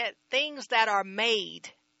it said things that are made,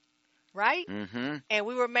 right? Mm-hmm. And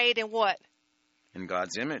we were made in what? In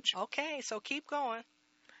God's image. Okay, so keep going.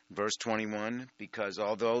 Verse 21, because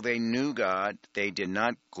although they knew God, they did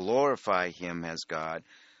not glorify him as God,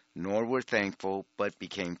 nor were thankful, but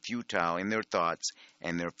became futile in their thoughts,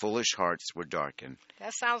 and their foolish hearts were darkened.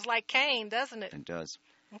 That sounds like Cain, doesn't it? It does.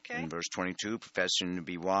 Okay. In verse 22, professing to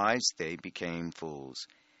be wise, they became fools.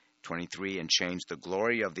 23, and changed the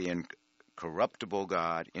glory of the incorruptible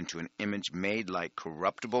God into an image made like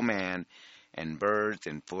corruptible man, and birds,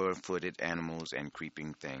 and four-footed animals, and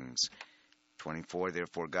creeping things. 24,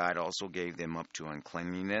 therefore God also gave them up to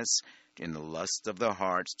uncleanness in the lust of their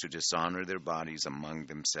hearts to dishonor their bodies among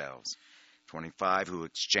themselves. 25, who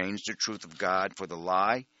exchanged the truth of God for the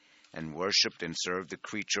lie, and worshipped and served the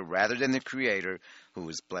creature rather than the Creator, who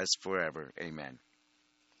is blessed forever. Amen.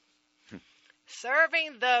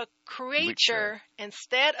 Serving the creature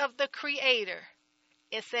instead of the Creator.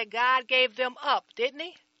 It said God gave them up, didn't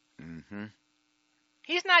he? Mm-hmm.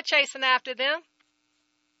 He's not chasing after them.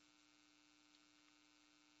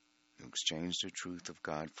 Who exchanged the truth of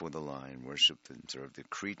God for the lie, and worshipped and served the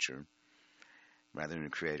creature rather than the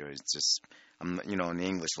Creator. It's just, in the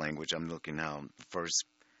English language, I'm looking now, the first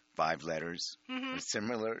 5 letters are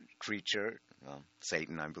similar. Creature,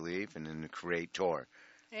 Satan, I believe, and then the Creator.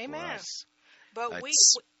 Amen. But we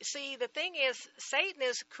see, the thing is, Satan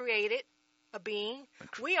is created a being.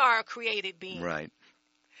 We are a created being. Right.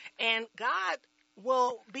 And God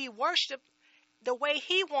will be worshipped the way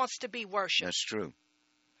he wants to be worshipped. That's true.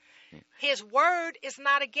 His word is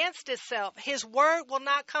not against itself. His word will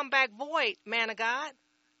not come back void, man of God.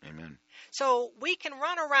 Amen. So we can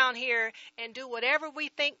run around here and do whatever we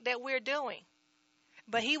think that we're doing,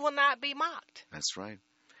 but he will not be mocked. That's right.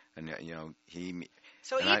 And, he...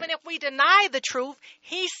 So even if we deny the truth,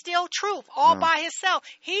 he's still truth all by himself.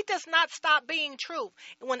 He does not stop being truth.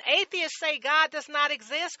 When atheists say God does not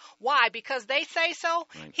exist, why? Because they say so?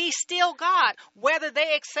 Right. He's still God, whether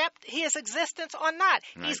they accept his existence or not.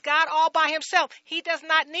 Right. He's God all by himself. He does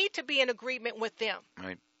not need to be in agreement with them.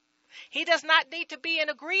 Right. He does not need to be in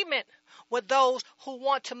agreement with those who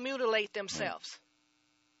want to mutilate themselves.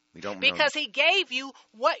 Right. We don't because he gave you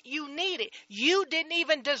what you needed. You didn't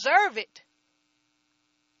even deserve it.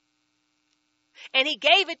 And he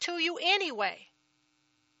gave it to you anyway.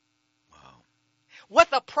 Wow. With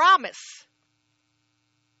a promise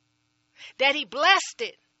that he blessed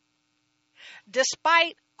it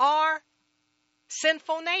despite our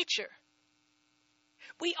sinful nature.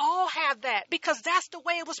 We all have that because that's the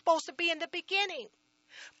way it was supposed to be in the beginning,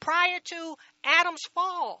 prior to Adam's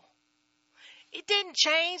fall. It didn't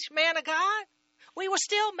change, man of God. We were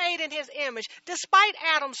still made in his image, despite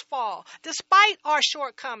Adam's fall, despite our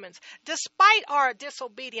shortcomings, despite our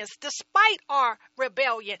disobedience, despite our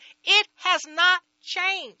rebellion. It has not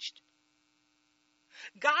changed.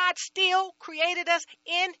 God still created us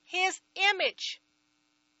in his image.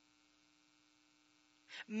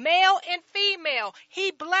 Male and female,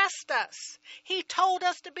 he blessed us. He told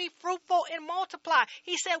us to be fruitful and multiply.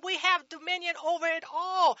 He said we have dominion over it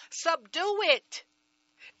all. Subdue it.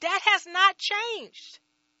 That has not changed.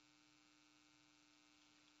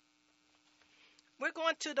 We're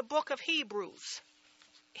going to the book of Hebrews.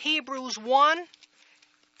 Hebrews 1.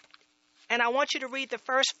 And I want you to read the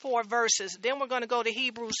first 4 verses. Then we're going to go to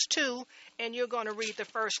Hebrews 2. And you're going to read the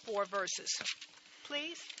first 4 verses.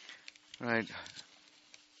 Please. Right.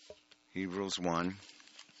 Hebrews 1,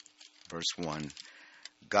 verse 1.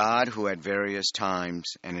 God, who at various times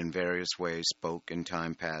and in various ways spoke in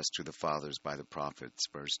time past to the fathers by the prophets,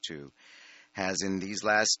 verse 2, has in these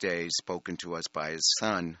last days spoken to us by his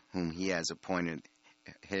Son, whom he has appointed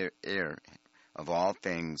heir of all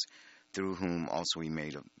things, through whom also he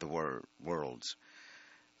made the worlds.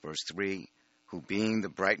 Verse 3, who being the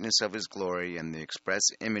brightness of his glory and the express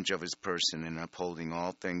image of his person, and upholding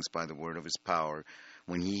all things by the word of his power,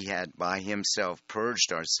 when he had by himself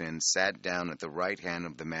purged our sins, sat down at the right hand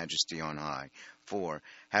of the majesty on high. 4,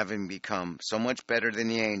 having become so much better than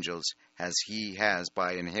the angels, as he has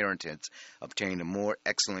by inheritance obtained a more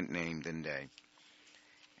excellent name than they.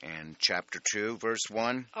 And chapter 2, verse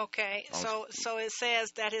 1. Okay, so it says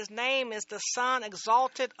that his name is the Son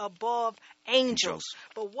exalted above angels.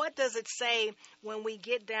 But what does it say when we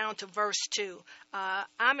get down to verse 2?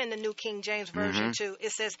 I'm in the New King James Version too.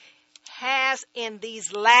 It says, has in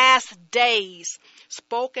these last days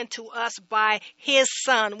spoken to us by his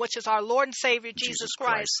Son, which is our Lord and Savior Jesus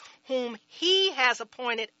Christ, whom he has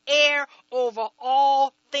appointed heir over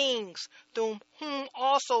all things, through whom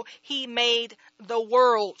also he made the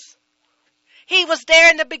worlds. He was there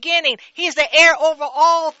in the beginning. He's the heir over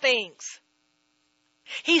all things.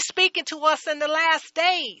 He's speaking to us in the last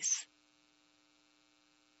days.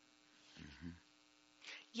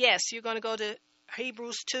 Yes, you're going to go to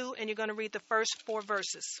Hebrews 2, and you're going to read the first 4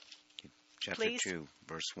 verses. Chapter Please. 2,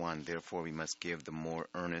 verse 1. Therefore we must give the more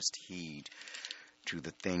earnest heed to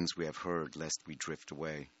the things we have heard, lest we drift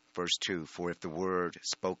away. Verse 2, for if the word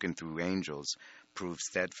spoken through angels proved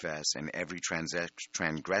steadfast, and every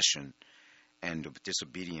transgression and of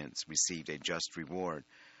disobedience received a just reward.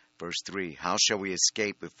 Verse 3, how shall we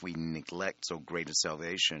escape if we neglect so great a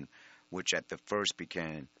salvation, which at the first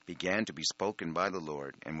began to be spoken by the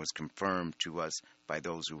Lord, and was confirmed to us by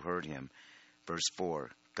those who heard him. Verse 4,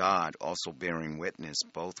 God also bearing witness,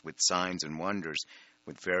 both with signs and wonders,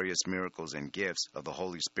 with various miracles and gifts of the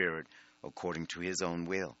Holy Spirit, according to his own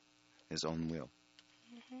will. His own will.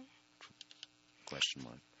 Question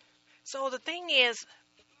mark. So the thing is,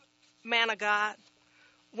 man of God,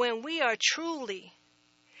 when we are truly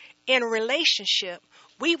in a relationship,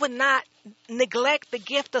 we would not neglect the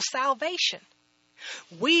gift of salvation.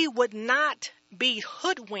 We would not be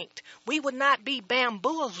hoodwinked. We would not be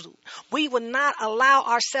bamboozled. We would not allow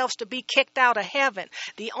ourselves to be kicked out of heaven.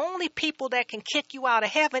 The only people that can kick you out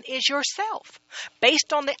of heaven is yourself,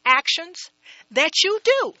 based on the actions that you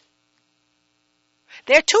do.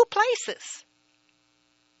 There are 2 places.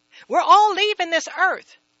 We're all leaving this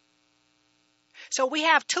earth. So we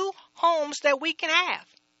have 2 homes that we can have.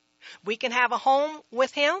 We can have a home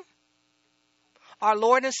with him, our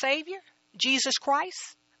Lord and Savior, Jesus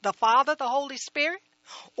Christ, the Father, the Holy Spirit,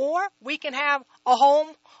 or we can have a home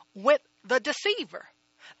with the deceiver,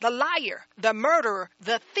 the liar, the murderer,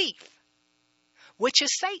 the thief, which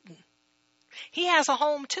is Satan. He has a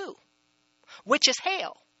home too, which is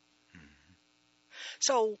hell.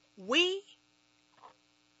 So we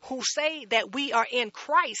who say that we are in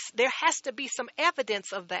Christ, there has to be some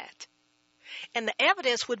evidence of that. And the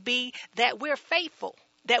evidence would be that we're faithful,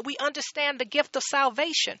 that we understand the gift of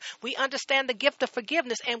salvation, we understand the gift of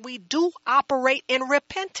forgiveness, and we do operate in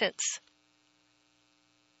repentance.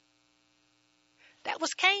 That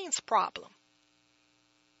was Cain's problem.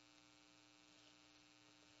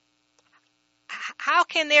 How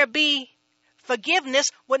can there be forgiveness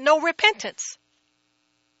with no repentance?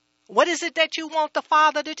 What is it that you want the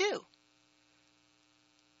Father to do?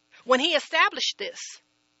 When he established this.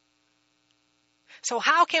 So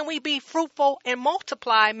how can we be fruitful and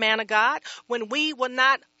multiply, man of God, when we will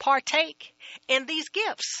not partake in these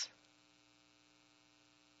gifts?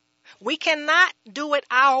 We cannot do it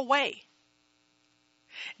our way.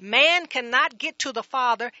 Man cannot get to the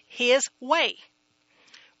Father his way.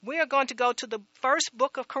 We are going to go to the first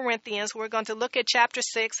book of Corinthians. We're going to look at chapter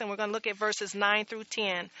 6, and we're going to look at verses 9 through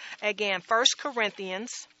 10. Again, 1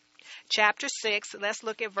 Corinthians chapter 6. Let's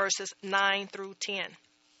look at verses 9 through 10.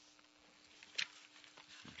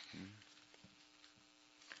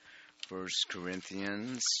 1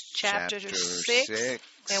 Corinthians chapter 6,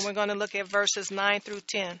 and we're going to look at verses 9 through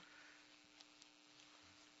 10.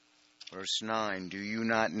 Verse 9, do you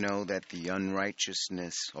not know that the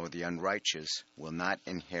unrighteousness or the unrighteous will not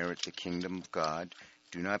inherit the kingdom of God?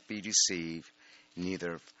 Do not be deceived,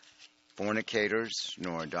 neither fornicators,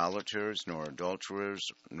 nor idolaters, nor adulterers,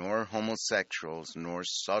 nor homosexuals, nor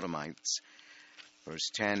sodomites. Verse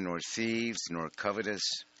 10, nor thieves, nor covetous,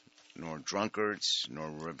 nor drunkards,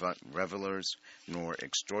 nor revelers, nor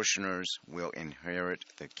extortioners will inherit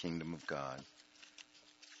the kingdom of God.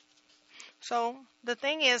 So the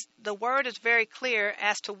thing is, the word is very clear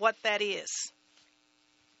as to what that is.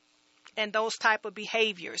 And those type of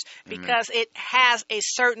behaviors. Because it has a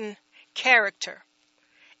certain character.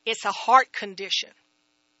 It's a heart condition.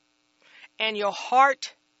 And your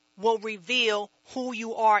heart will reveal who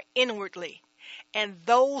you are inwardly. And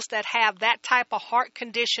those that have that type of heart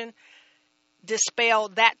condition, dispel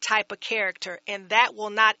that type of character, and that will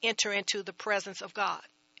not enter into the presence of God.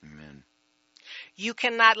 Amen. You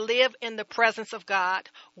cannot live in the presence of God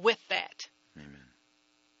with that. Amen.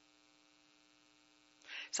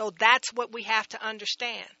 So that's what we have to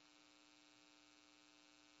understand.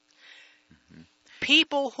 Mm-hmm.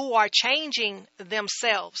 People who are changing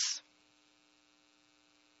themselves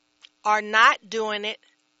are not doing it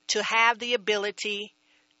to have the ability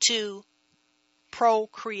to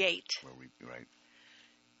procreate. Right.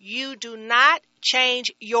 You do not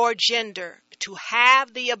change your gender to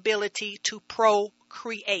have the ability to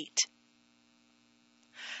procreate.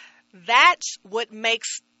 That's what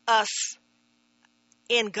makes us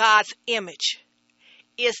in God's image,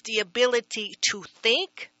 is the ability to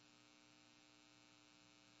think,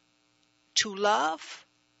 to love,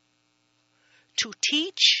 to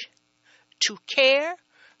teach, to care,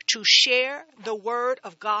 to share the word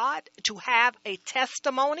of God, to have a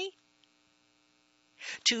testimony,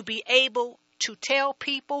 to be able to tell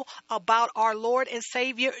people about our Lord and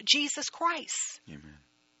Savior, Jesus Christ. Amen.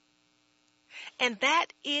 And that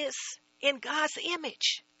is in God's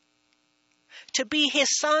image. To be his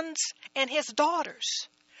sons and his daughters.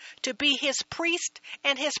 To be his priests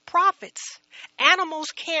and his prophets. Animals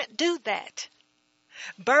can't do that.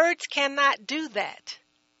 Birds cannot do that.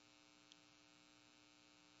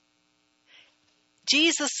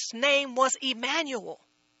 Jesus' name was Emmanuel.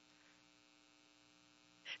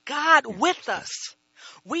 God with us.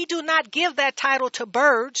 We do not give that title to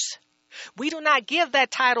birds. We do not give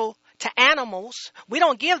that title to animals. We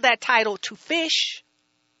don't give that title to fish.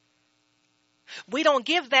 We don't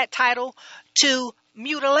give that title to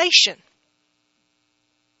mutilation.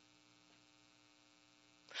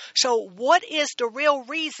 So what is the real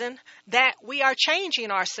reason that we are changing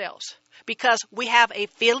ourselves? Because we have a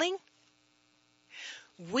feeling.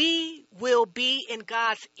 We will be in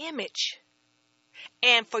God's image.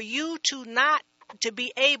 And for you to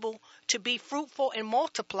be able to be fruitful and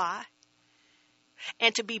multiply,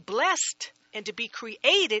 and to be blessed and to be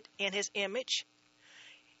created in his image,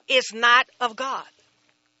 is not of God.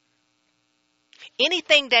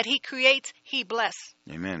 Anything that he creates, he blesses.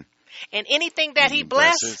 Amen. And anything that he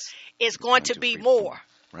blesses is going to be fruitful. more.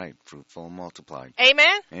 Right. Fruitful and multiplied.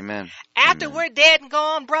 Amen? Amen. After Amen. we're dead and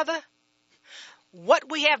gone, brother, what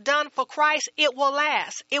we have done for Christ, it will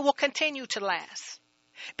last. It will continue to last.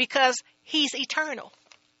 Because he's eternal.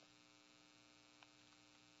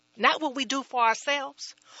 Not what we do for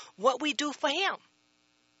ourselves, what we do for him.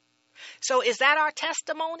 So is that our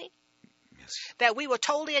testimony? Yes. That we were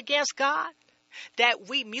totally against God? That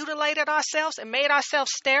we mutilated ourselves and made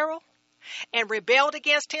ourselves sterile? And rebelled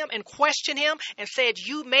against him and questioned him and said,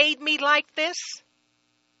 you made me like this?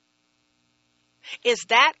 Is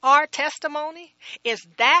that our testimony? Is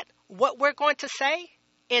that what we're going to say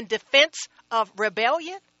in defense of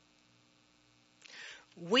rebellion?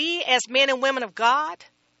 We as men and women of God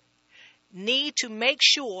need to make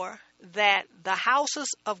sure that the houses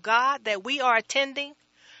of God that we are attending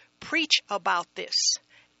preach about this,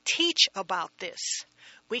 teach about this.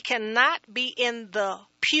 We cannot be in the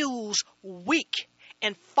pews weak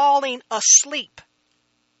and falling asleep.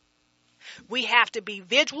 We have to be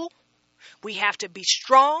vigilant. We have to be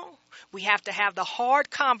strong. We have to have the hard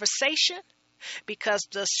conversation, because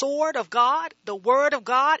the sword of God, the word of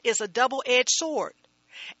God, is a double-edged sword,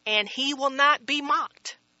 and he will not be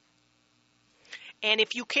mocked. And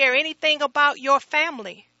if you care anything about your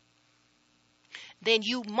family, then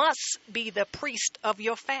you must be the priest of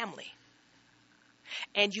your family.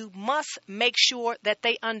 And you must make sure that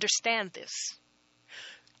they understand this.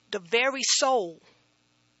 The very soul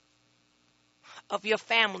of your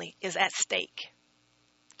family is at stake.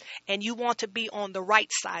 And you want to be on the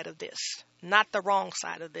right side of this, not the wrong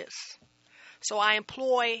side of this. So I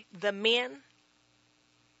employ the men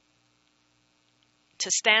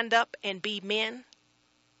to stand up and be men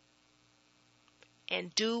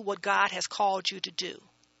and do what God has called you to do.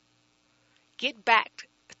 Get back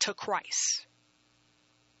to Christ.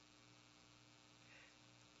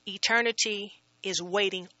 Eternity is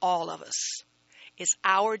waiting all of us. It's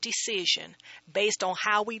our decision based on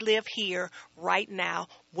how we live here right now,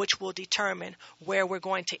 which will determine where we're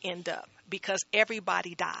going to end up, because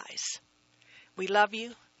everybody dies. We love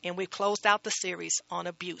you, and we've closed out the series on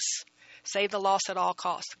abuse. Save the lost at all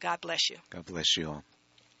costs. God bless you. God bless you all.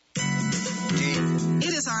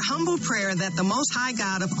 It is our humble prayer that the Most High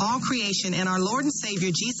God of all creation and our Lord and Savior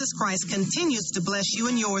Jesus Christ continues to bless you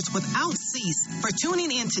and yours without cease for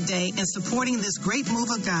tuning in today and supporting this great move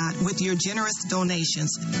of God with your generous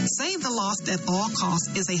donations. Save the Lost at All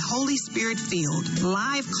Costs is a Holy Spirit-filled,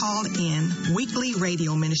 live called-in weekly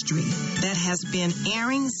radio ministry that has been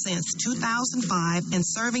airing since 2005 and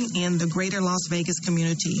serving in the greater Las Vegas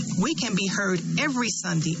community. We can be heard every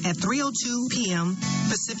Sunday at 3:02 p.m.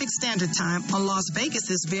 Pacific Standard Time on Las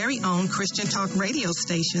Vegas's very own Christian Talk radio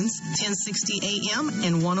stations, 1060 AM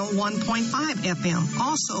and 101.5 FM.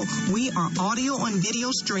 Also, we are audio and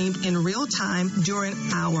video streamed in real time during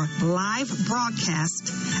our live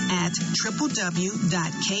broadcast at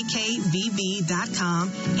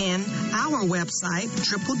www.kkvv.com and our website,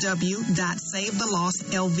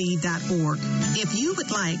 www.savethelostlv.org. If you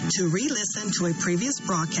would like to re-listen to a previous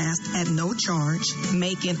broadcast at no charge,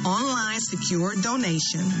 make an online secure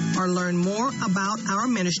donation, or learn more about our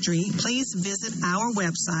ministry, please visit our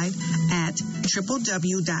website at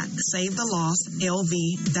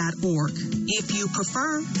www.savethelostlv.org. If you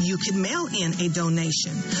prefer, you can mail in a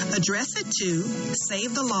donation. Address it to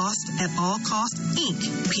Save the Lost at All Costs,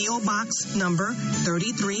 Inc., P.O. Box number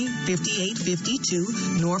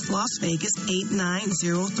 335852, North Las Vegas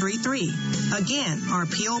 89033. Again, our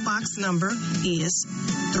P.O. Box number is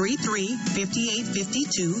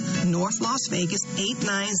 335852, North Las Vegas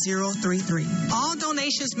 89033. All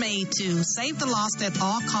donations made to Save the Lost at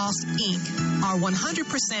All Costs, Inc. are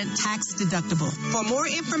 100% tax deductible. For more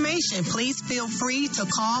information, please feel free to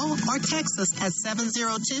call or text us at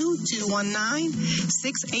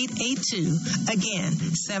 702-219-6882. Again,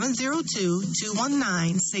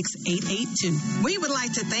 702-219-6882. We would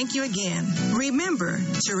like to thank you again. Remember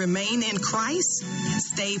to remain in Christ,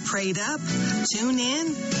 stay prayed up, tune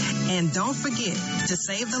in, and don't forget to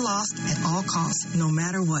save the lost at all costs, no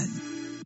matter what.